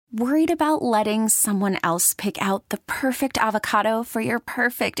Worried about letting someone else pick out the perfect avocado for your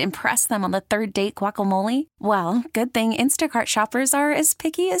perfect impress them on the third date guacamole? Well, good thing Instacart shoppers are as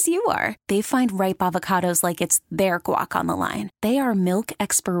picky as you are. They find ripe avocados like it's their guac on the line. They are milk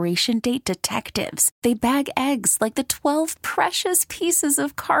expiration date detectives. They bag eggs like the 12 precious pieces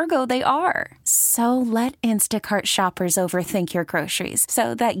of cargo they are. So let Instacart shoppers overthink your groceries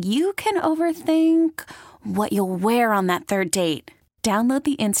so that you can overthink what you'll wear on that third date. Download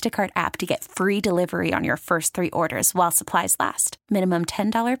the Instacart app to get free delivery on your first 3 orders while supplies last. Minimum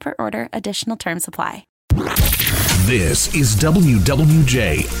 $10 per order. Additional terms apply. This is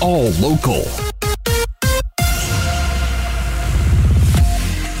WWJ All Local.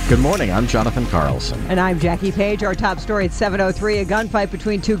 Good morning. I'm Jonathan Carlson. And I'm Jackie Page. Our top story at 7:03. A gunfight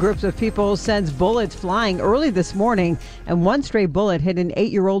between two groups of people sends bullets flying early this morning, and one stray bullet hit an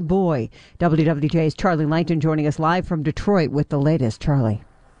 8-year-old boy. WWJ's Charlie Langton joining us live from Detroit with the latest. Charlie.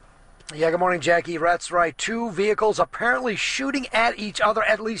 Yeah, good morning, Jackie. That's right. 2 vehicles apparently shooting at each other.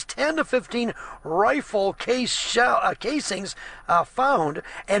 At least 10 to 15 rifle casings found,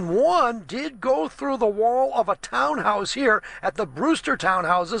 and one did go through the wall of a townhouse here at the Brewster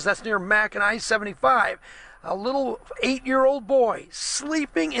Townhouses. That's near Mack and I-75. A little 8-year-old boy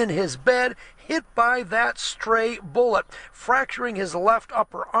sleeping in his bed, hit by that stray bullet, fracturing his left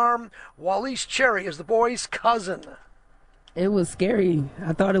upper arm. Wallace Cherry is the boy's cousin. It was scary.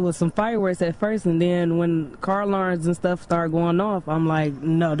 I thought it was some fireworks at first, and then when car alarms and stuff started going off, I'm like,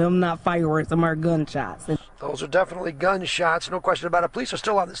 no, them not fireworks, them are gunshots. Those are definitely gunshots, no question about it. Police are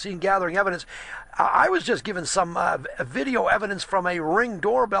still on the scene gathering evidence. I was just given some video evidence from a Ring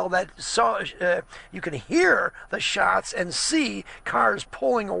doorbell that saw you can hear the shots and see cars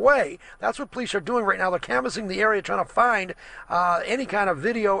pulling away. That's what police are doing right now. They're canvassing the area, trying to find any kind of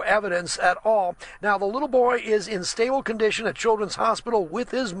video evidence at all. Now, the little boy is in stable condition at Children's Hospital with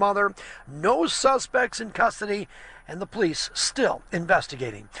his mother. No suspects in custody, and the police still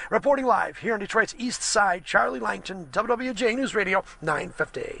investigating. Reporting live here in Detroit's East Side, Charlie Langton, WWJ News Radio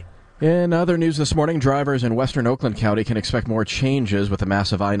 950. In other news this morning, drivers in western Oakland County can expect more changes with the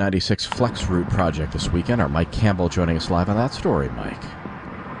massive I-96 Flex Route project this weekend. Our Mike Campbell joining us live on that story. Mike.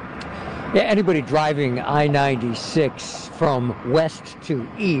 Yeah, anybody driving I-96 from west to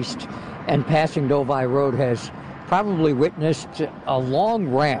east and passing Novi Road has probably witnessed a long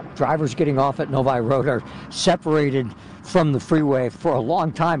ramp. Drivers getting off at Novi Road are separated from the freeway for a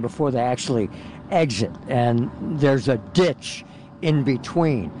long time before they actually exit, and there's a ditch in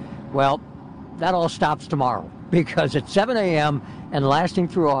between. Well, that all stops tomorrow because at 7 a.m. and lasting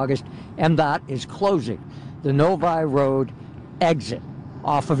through August, MDOT is closing the Novi Road exit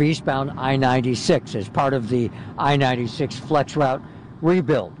off of eastbound I-96 as part of the I-96 Flex Route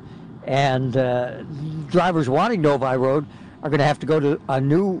rebuild. And drivers wanting Novi Road are going to have to go to a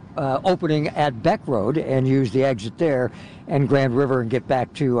new opening at Beck Road and use the exit there and Grand River and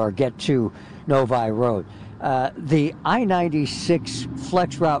get to Novi Road. The I-96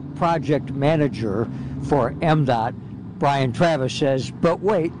 Flex Route project manager for MDOT, Brian Travis, says, but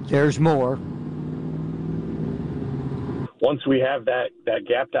wait, there's more. Once we have that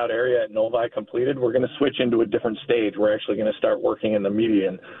gapped out area at Novi completed, we're going to switch into a different stage. We're actually going to start working in the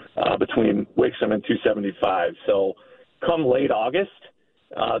median between Wixom and 275. So come late August,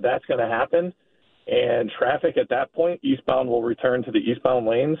 that's going to happen. And traffic at that point, eastbound will return to the eastbound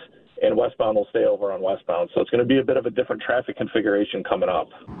lanes and westbound will stay over on westbound. So it's going to be a bit of a different traffic configuration coming up.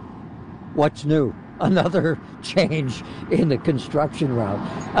 What's new? Another change in the construction route.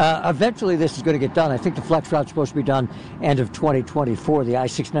 Eventually this is going to get done. I think the Flex Route's supposed to be done end of 2024, the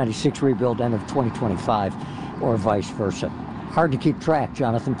I-696 rebuild end of 2025, or vice versa. Hard to keep track,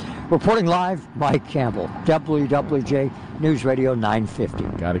 Jonathan. Reporting live, Mike Campbell, WWJ News Radio 950.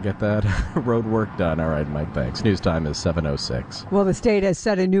 Got to get that road work done. All right, Mike, thanks. News time is 7:06. Well, the state has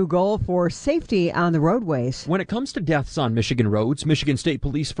set a new goal for safety on the roadways. When it comes to deaths on Michigan roads, Michigan State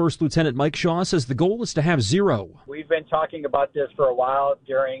Police First Lieutenant Mike Shaw says the goal is to have 0. We've been talking about this for a while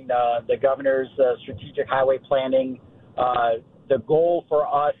during the governor's strategic highway planning. The goal for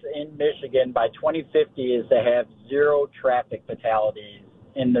us in Michigan by 2050 is to have 0 traffic fatalities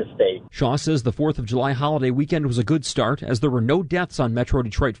in the state. Shaw says the 4th of July holiday weekend was a good start as there were no deaths on Metro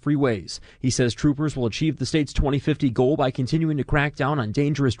Detroit freeways. He says troopers will achieve the state's 2050 goal by continuing to crack down on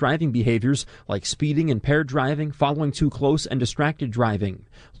dangerous driving behaviors like speeding, impaired driving, following too close, and distracted driving.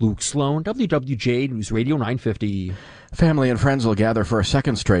 Luke Sloan, WWJ News Radio 950. Family and friends will gather for a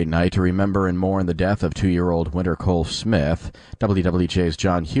second straight night to remember and mourn the death of 2-year-old Wynter Cole-Smith. WWJ's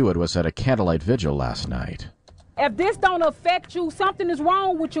John Hewett was at a candlelight vigil last night. If this don't affect you, something is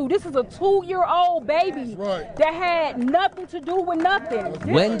wrong with you. This is a 2-year-old baby that had nothing to do with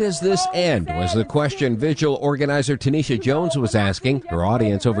nothing. When does this end was the question Vigil organizer Tanisha Jones was asking. Her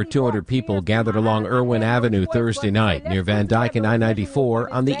audience, over 200 people, gathered along Irwin Avenue Thursday night near Van Dyke and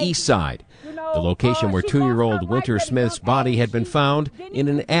I-94 on the east side. The location where 2-year-old Wynter Smith's body had been found in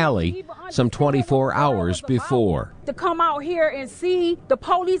an alley some 24 hours before. To come out here and see the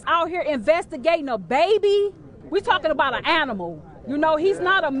police out here investigating a baby, we're talking about an animal. You know, he's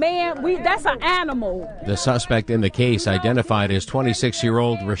not a man. That's an animal. The suspect in the case, identified as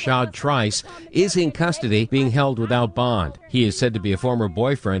 26-year-old Rashad Trice, is in custody, being held without bond. He is said to be a former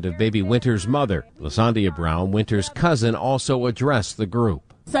boyfriend of baby Wynter's mother. Lasondia Brown, Wynter's cousin, also addressed the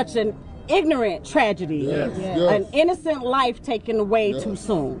group. Such an ignorant tragedy, an innocent life taken away too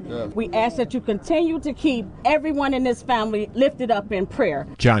soon. We ask that you continue to keep everyone in this family lifted up in prayer.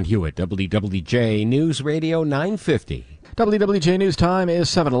 John Hewett, WWJ News Radio 950. WWJ News time is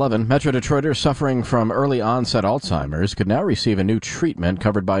 7:11. Metro Detroiters suffering from early onset Alzheimer's could now receive a new treatment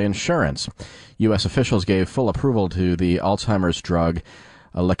covered by insurance. U.S. officials gave full approval to the Alzheimer's drug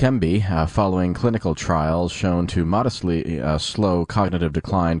Leqembi, following clinical trials shown to modestly slow cognitive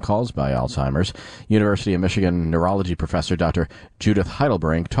decline caused by Alzheimer's. University of Michigan neurology professor Dr. Judith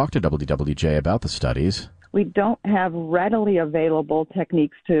Heidelbrink talked to WWJ about the studies. We don't have readily available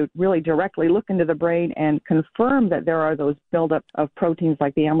techniques to really directly look into the brain and confirm that there are those buildup of proteins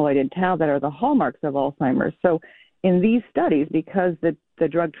like the amyloid and tau that are the hallmarks of Alzheimer's. So in these studies, because the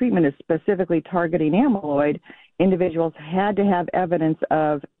drug treatment is specifically targeting amyloid, individuals had to have evidence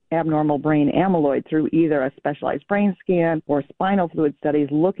of abnormal brain amyloid through either a specialized brain scan or spinal fluid studies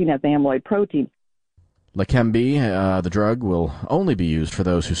looking at the amyloid protein. Leqembi, the drug, will only be used for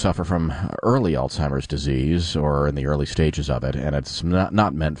those who suffer from early Alzheimer's disease or in the early stages of it, and it's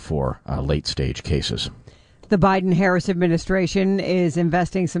not meant for late-stage cases. The Biden-Harris administration is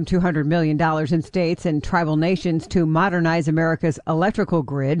investing some $200 million in states and tribal nations to modernize America's electrical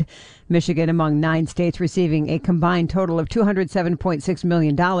grid. Michigan, among 9 states, receiving a combined total of $207.6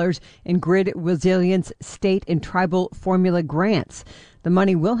 million in grid resilience state and tribal formula grants. The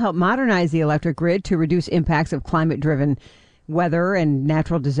money will help modernize the electric grid to reduce impacts of climate-driven weather and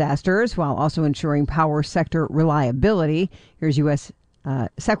natural disasters, while also ensuring power sector reliability. Here's U.S.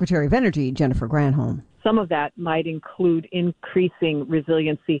 Secretary of Energy Jennifer Granholm. Some of that might include increasing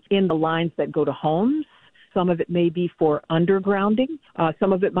resiliency in the lines that go to homes. Some of it may be for undergrounding.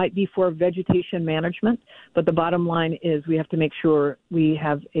 Some of it might be for vegetation management. But the bottom line is we have to make sure we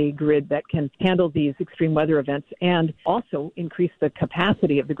have a grid that can handle these extreme weather events and also increase the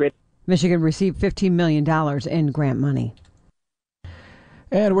capacity of the grid. Michigan received $15 million in grant money.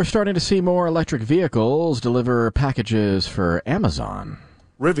 And we're starting to see more electric vehicles deliver packages for Amazon.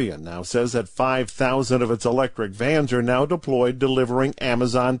 Rivian now says that 5,000 of its electric vans are now deployed delivering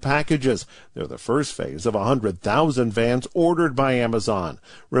Amazon packages. They're the first phase of 100,000 vans ordered by Amazon.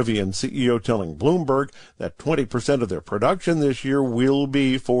 Rivian CEO telling Bloomberg that 20% of their production this year will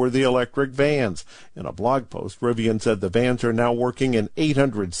be for the electric vans. In a blog post, Rivian said the vans are now working in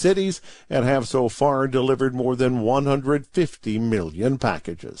 800 cities and have so far delivered more than 150 million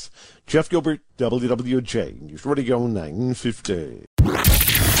packages. Jeff Gilbert, WWJ News Radio 950.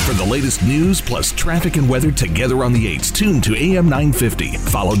 For the latest news plus traffic and weather together on the 8s, tune to AM 950.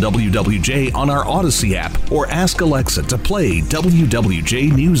 Follow WWJ on our Odyssey app or ask Alexa to play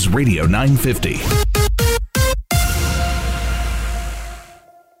WWJ News Radio 950.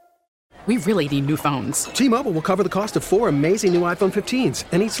 We really need new phones. T-Mobile will cover the cost of 4 amazing new iPhone 15s,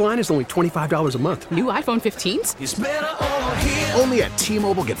 and each line is only $25 a month. New iPhone 15s? It's better over here. Only at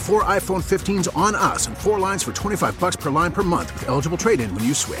T-Mobile, get 4 iPhone 15s on us and 4 lines for $25 per line per month with eligible trade-in when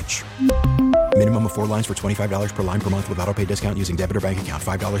you switch. Minimum of 4 lines for $25 per line per month with autopay discount using debit or bank account.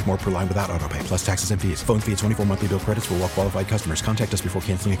 $5 more per line without autopay, plus taxes and fees. Phone fee at 24 monthly bill credits for well-qualified customers. Contact us before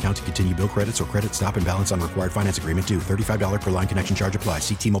canceling account to continue bill credits or credit stop and balance on required finance agreement due. $35 per line connection charge applies.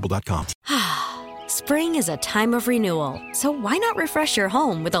 See T-Mobile.com. Spring is a time of renewal, so why not refresh your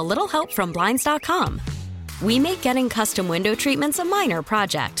home with a little help from Blinds.com? We make getting custom window treatments a minor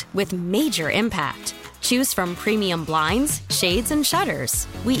project with major impact. Choose from premium blinds, shades, and shutters.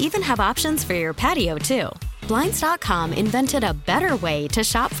 We even have options for your patio, too. Blinds.com invented a better way to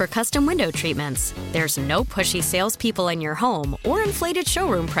shop for custom window treatments. There's no pushy salespeople in your home or inflated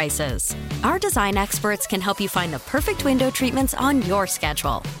showroom prices. Our design experts can help you find the perfect window treatments on your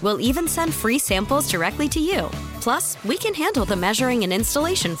schedule. We'll even send free samples directly to you. Plus, we can handle the measuring and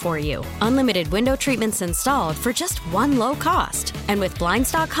installation for you. Unlimited window treatments installed for just one low cost. And with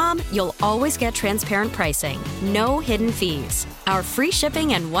Blinds.com, you'll always get transparent pricing. No hidden fees. Our free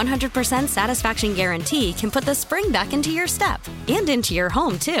shipping and 100% satisfaction guarantee can put the spring back into your step and into your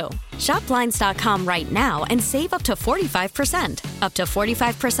home, too. Shop Blinds.com right now and save up to 45%. Up to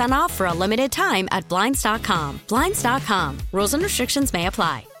 45% off for a limited time at Blinds.com. Blinds.com. Rules and restrictions may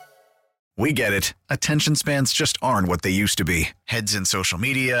apply. We get it. Attention spans just aren't what they used to be. Heads in social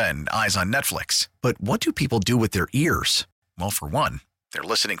media and eyes on Netflix. But what do people do with their ears? Well, for one, they're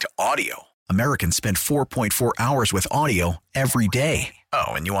listening to audio. Americans spend 4.4 hours with audio every day. Oh,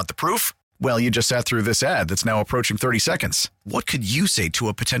 and you want the proof? Well, you just sat through this ad that's now approaching 30 seconds. What could you say to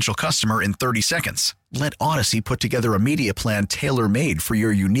a potential customer in 30 seconds? Let Odyssey put together a media plan tailor-made for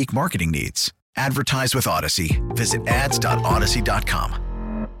your unique marketing needs. Advertise with Odyssey. Visit ads.odyssey.com.